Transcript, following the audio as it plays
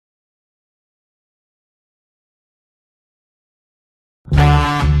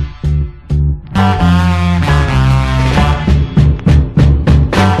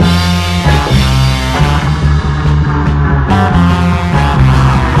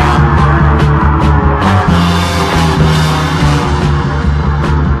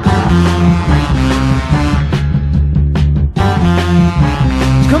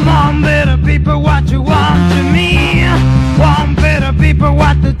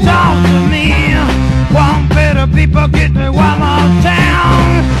talk to me. One better people get me one more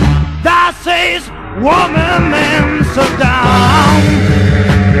town. That says woman, man, so down.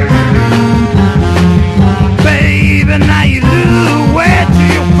 Baby, now you lose way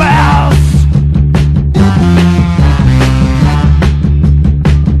too fast.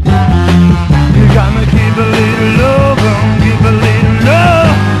 You gotta keep a little love, give a little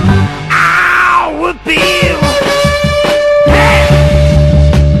love. I would feel.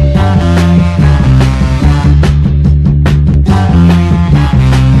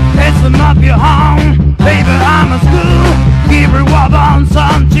 Up your home, baby, I'm a school. Give her wub on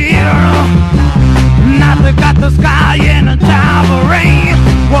some cheer. Now they got the sky in a time of rain.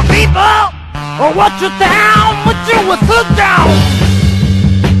 Well, people, or what you down, but you will sit down.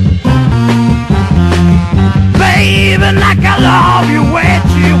 Baby, like I love you way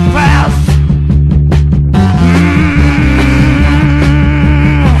too fast.